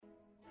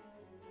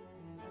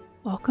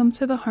Welcome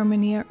to the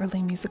Harmonia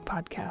Early Music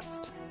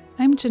Podcast.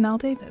 I'm Janelle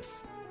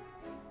Davis.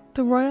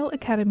 The Royal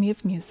Academy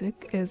of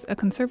Music is a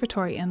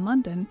conservatory in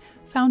London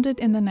founded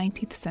in the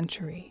 19th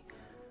century.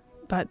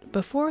 But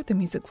before the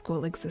music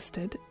school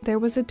existed, there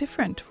was a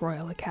different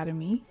Royal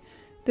Academy.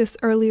 This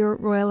earlier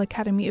Royal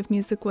Academy of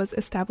Music was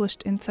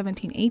established in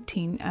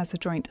 1718 as a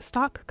joint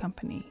stock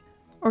company.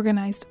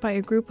 Organized by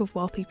a group of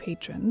wealthy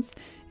patrons,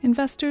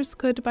 investors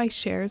could buy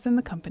shares in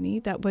the company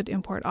that would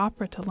import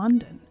opera to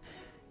London.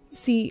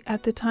 See,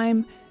 at the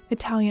time,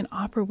 Italian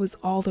opera was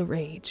all the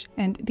rage,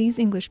 and these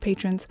English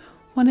patrons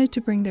wanted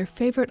to bring their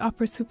favorite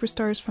opera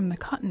superstars from the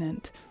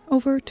continent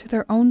over to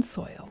their own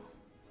soil.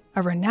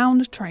 A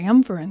renowned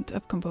triumvirate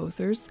of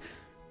composers,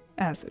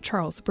 as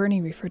Charles Burney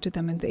referred to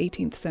them in the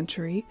 18th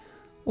century,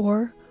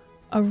 or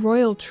a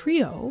royal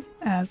trio,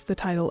 as the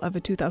title of a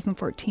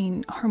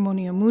 2014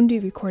 Harmonia Mundi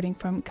recording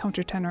from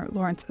countertenor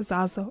Lawrence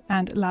Zazo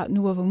and La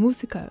Nuova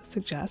Musica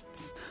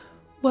suggests,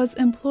 was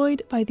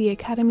employed by the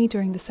Academy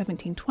during the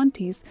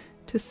 1720s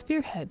to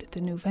spearhead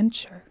the new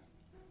venture.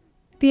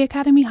 The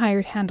Academy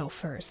hired Handel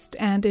first,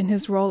 and in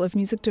his role of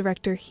music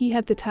director, he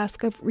had the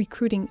task of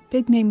recruiting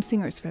big-name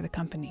singers for the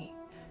company.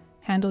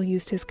 Handel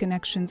used his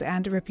connections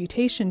and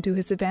reputation to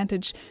his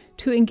advantage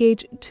to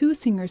engage two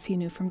singers he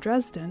knew from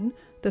Dresden,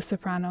 the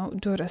soprano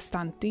Dora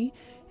Stanti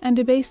and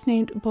a bass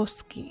named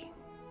Boschi.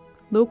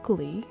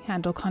 Locally,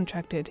 Handel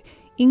contracted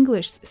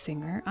English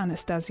singer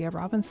Anastasia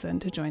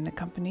Robinson to join the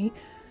company,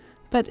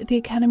 but the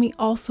Academy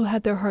also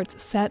had their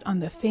hearts set on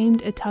the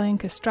famed Italian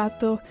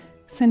castrato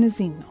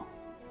Senesino.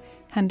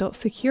 Handel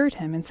secured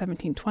him in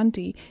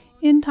 1720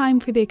 in time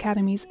for the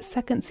Academy's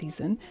second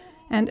season,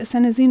 and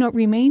Senesino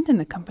remained in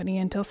the company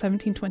until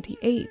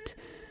 1728.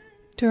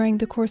 During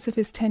the course of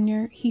his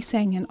tenure, he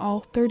sang in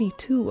all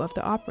 32 of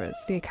the operas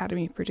the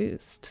Academy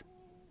produced.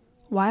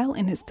 While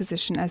in his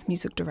position as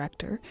music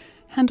director,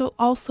 Handel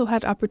also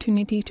had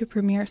opportunity to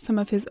premiere some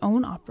of his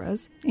own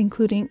operas,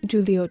 including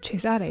Giulio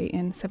Cesare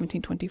in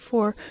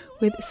 1724,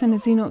 with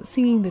Senesino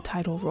singing the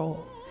title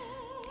role.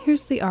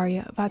 Here's the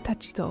aria Va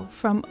Tacito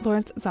from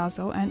Lawrence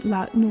Zazo and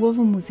La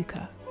Nuova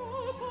Musica.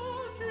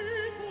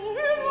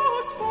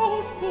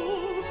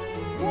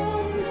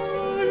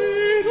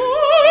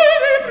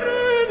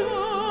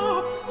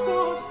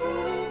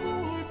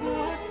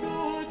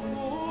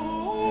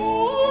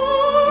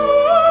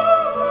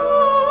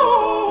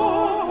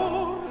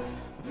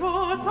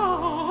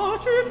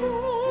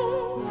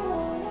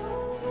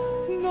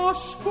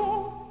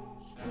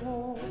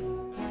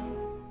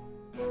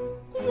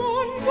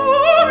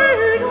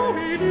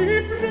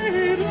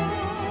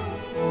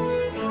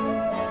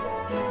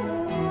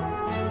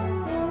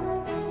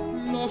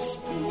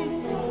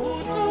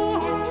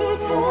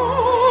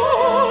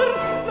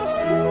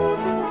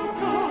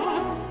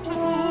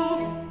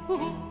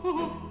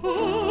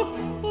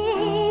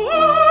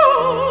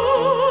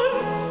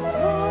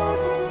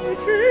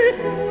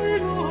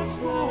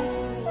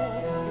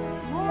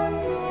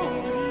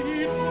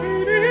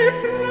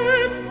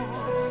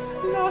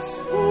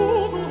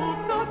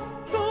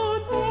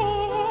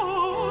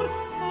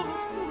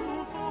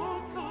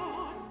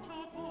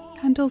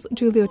 Handel's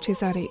Giulio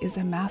Cesare is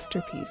a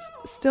masterpiece,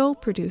 still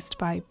produced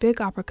by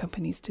big opera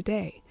companies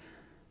today.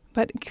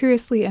 But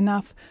curiously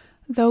enough,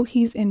 though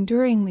he's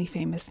enduringly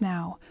famous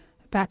now,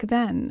 back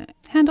then,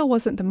 Handel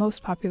wasn't the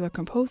most popular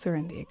composer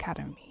in the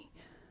Academy.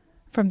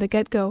 From the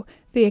get-go,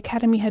 the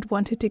Academy had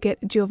wanted to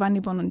get Giovanni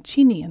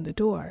Bononcini in the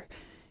door.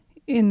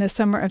 In the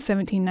summer of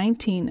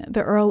 1719,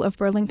 the Earl of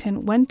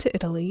Burlington went to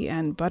Italy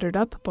and buttered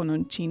up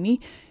Bononcini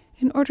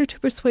in order to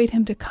persuade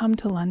him to come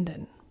to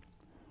London.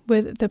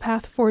 With the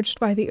path forged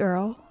by the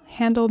Earl,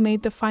 Handel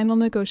made the final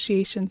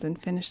negotiations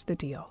and finished the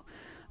deal.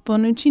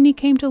 Bononcini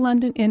came to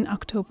London in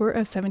October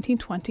of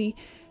 1720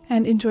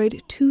 and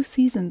enjoyed 2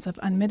 seasons of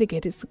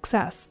unmitigated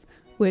success,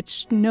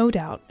 which no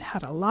doubt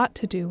had a lot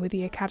to do with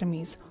the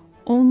Academy's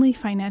only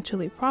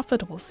financially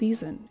profitable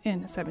season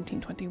in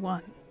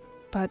 1721.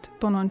 But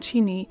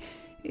Bononcini,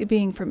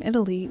 being from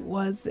Italy,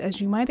 was,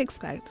 as you might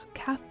expect,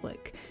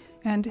 Catholic,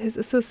 and his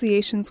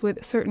associations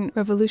with certain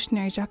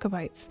revolutionary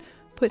Jacobites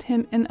put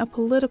him in a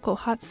political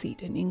hot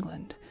seat in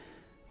England.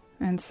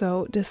 And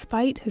so,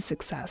 despite his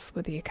success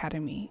with the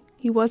Academy,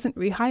 he wasn't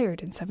rehired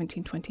in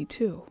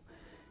 1722.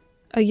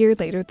 A year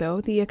later,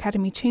 though, the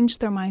Academy changed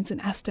their minds and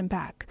asked him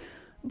back.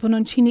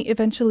 Bononcini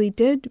eventually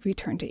did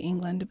return to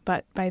England,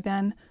 but by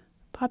then,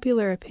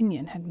 popular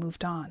opinion had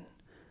moved on.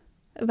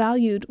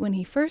 Valued when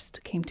he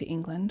first came to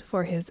England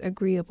for his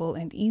agreeable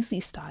and easy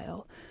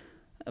style,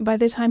 by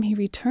the time he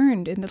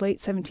returned in the late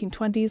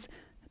 1720s,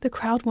 the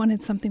crowd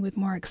wanted something with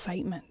more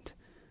excitement.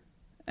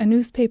 A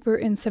newspaper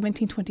in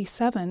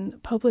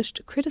 1727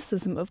 published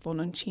criticism of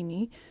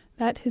Bononcini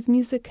that his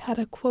music had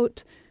a,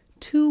 quote,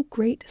 too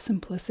great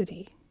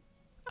simplicity.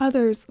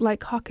 Others,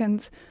 like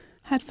Hawkins,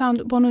 had found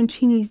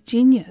Bononcini's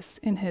genius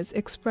in his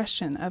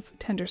expression of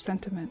tender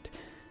sentiment,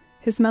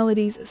 his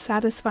melodies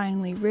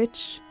satisfyingly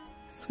rich,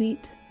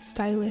 sweet,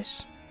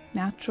 stylish,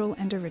 natural,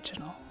 and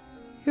original.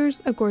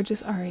 Here's a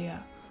gorgeous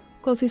aria,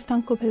 Così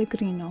stanco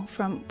pellegrino,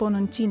 from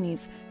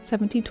Bononcini's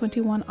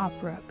 1721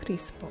 opera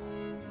Crispo.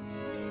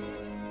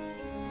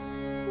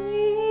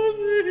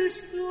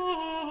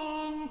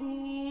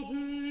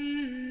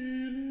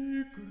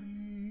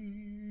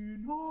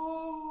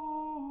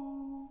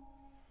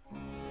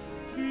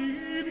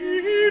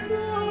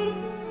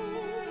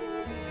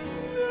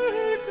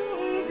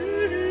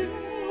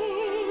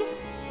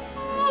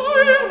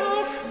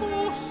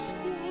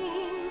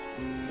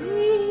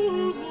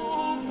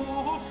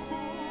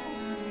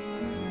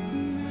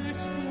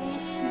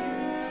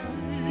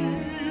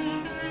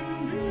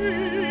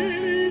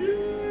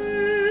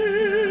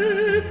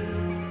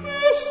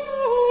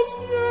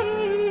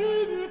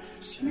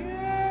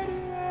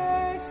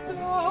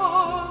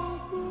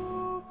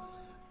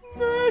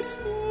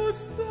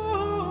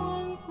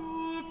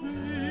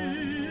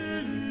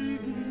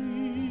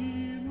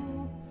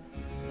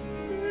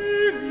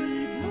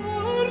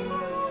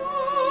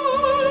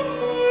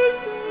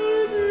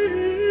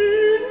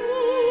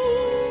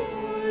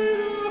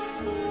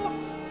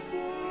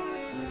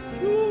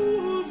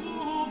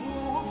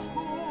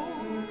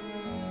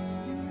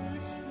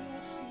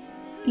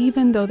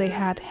 Even though they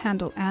had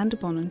Handel and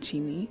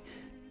Bononcini,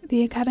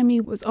 the Academy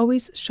was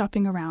always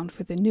shopping around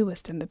for the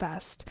newest and the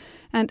best,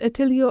 and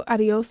Attilio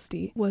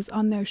Ariosti was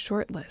on their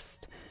short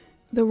list.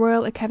 The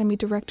Royal Academy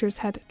directors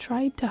had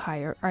tried to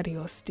hire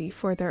Ariosti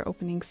for their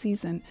opening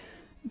season,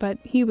 but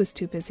he was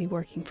too busy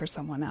working for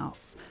someone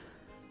else.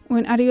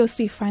 When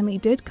Ariosti finally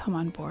did come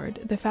on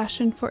board, the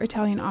fashion for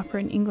Italian opera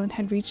in England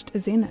had reached a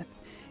zenith,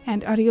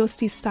 and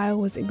Ariosti's style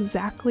was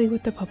exactly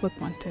what the public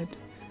wanted.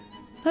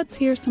 Let's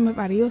hear some of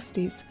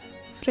Ariosti's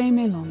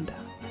Freme l'onda.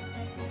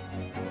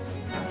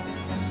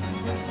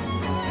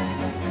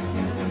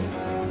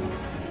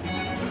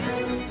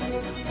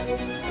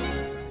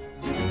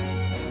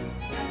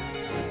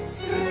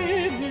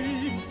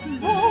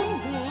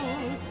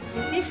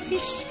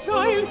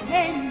 Fischia il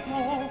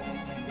vento,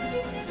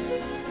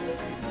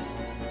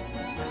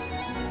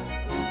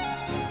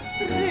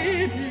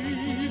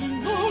 tremi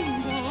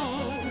l'onda,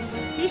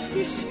 mi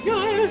fischia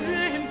il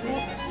vento,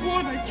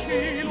 buona il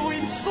cielo,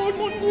 il sol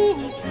non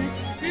luce,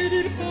 ed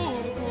il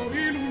porto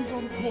ilunge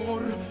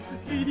ancor,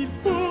 ed il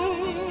porto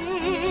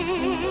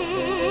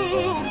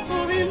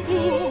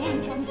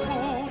ilunge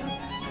ancor.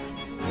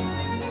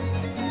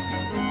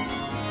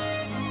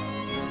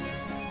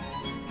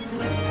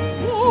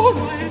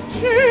 Buona il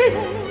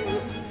cielo,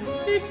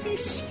 mi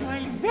fischia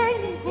il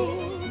vento,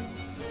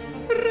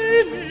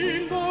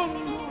 tremi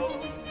l'onda,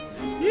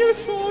 il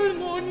sol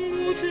non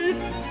luce,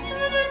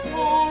 ed il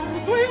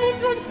porto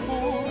ilunge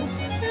ancor,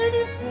 ed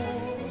il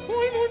porto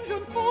ilunge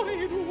ancor,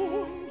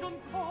 ilunge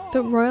ancor.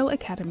 The Royal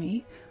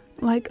Academy,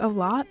 like a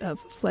lot of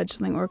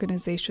fledgling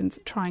organizations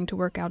trying to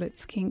work out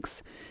its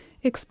kinks,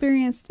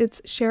 experienced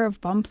its share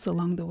of bumps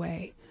along the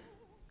way.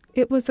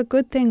 It was a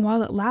good thing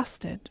while it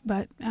lasted,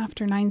 but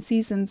after 9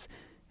 seasons,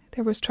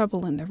 there was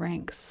trouble in the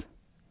ranks.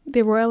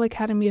 The Royal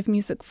Academy of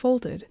Music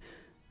folded,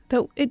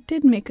 though it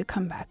did make a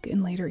comeback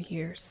in later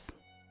years.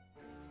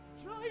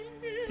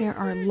 There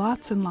are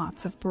lots and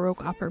lots of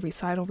Baroque opera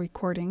recital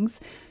recordings,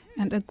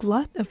 and a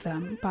glut of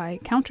them by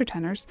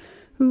countertenors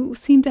who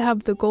seem to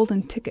have the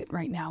golden ticket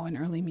right now in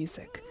early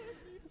music.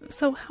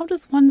 So how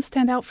does one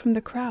stand out from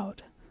the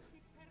crowd?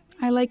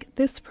 I like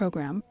this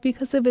program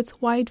because of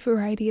its wide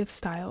variety of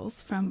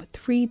styles from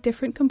 3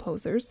 different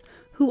composers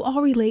who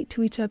all relate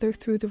to each other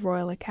through the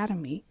Royal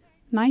Academy,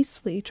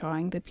 nicely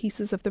drawing the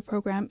pieces of the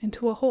program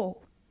into a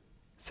whole.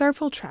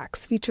 Several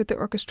tracks feature the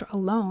orchestra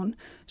alone,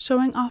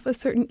 showing off a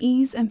certain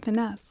ease and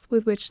finesse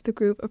with which the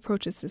group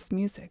approaches this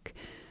music.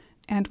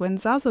 And when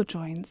Zazo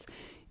joins,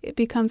 it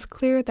becomes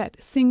clear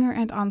that singer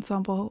and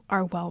ensemble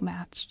are well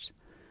matched.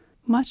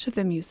 Much of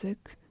the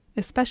music,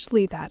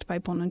 especially that by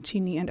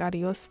Bononcini and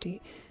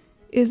Ariosti,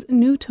 is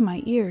new to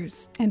my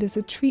ears and is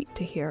a treat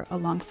to hear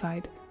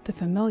alongside the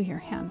familiar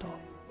Handel.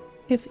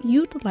 If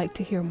you'd like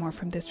to hear more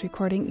from this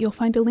recording, you'll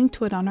find a link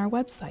to it on our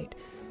website.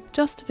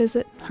 Just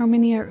visit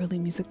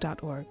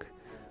harmoniaearlymusic.org.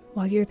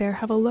 While you're there,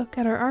 have a look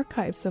at our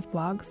archives of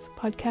blogs,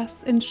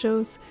 podcasts, and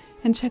shows,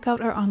 and check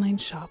out our online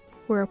shop,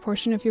 where a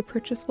portion of your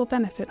purchase will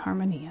benefit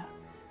Harmonia.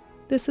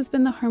 This has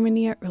been the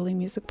Harmonia Early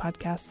Music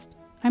Podcast.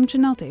 I'm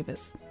Janelle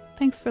Davis.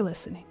 Thanks for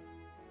listening.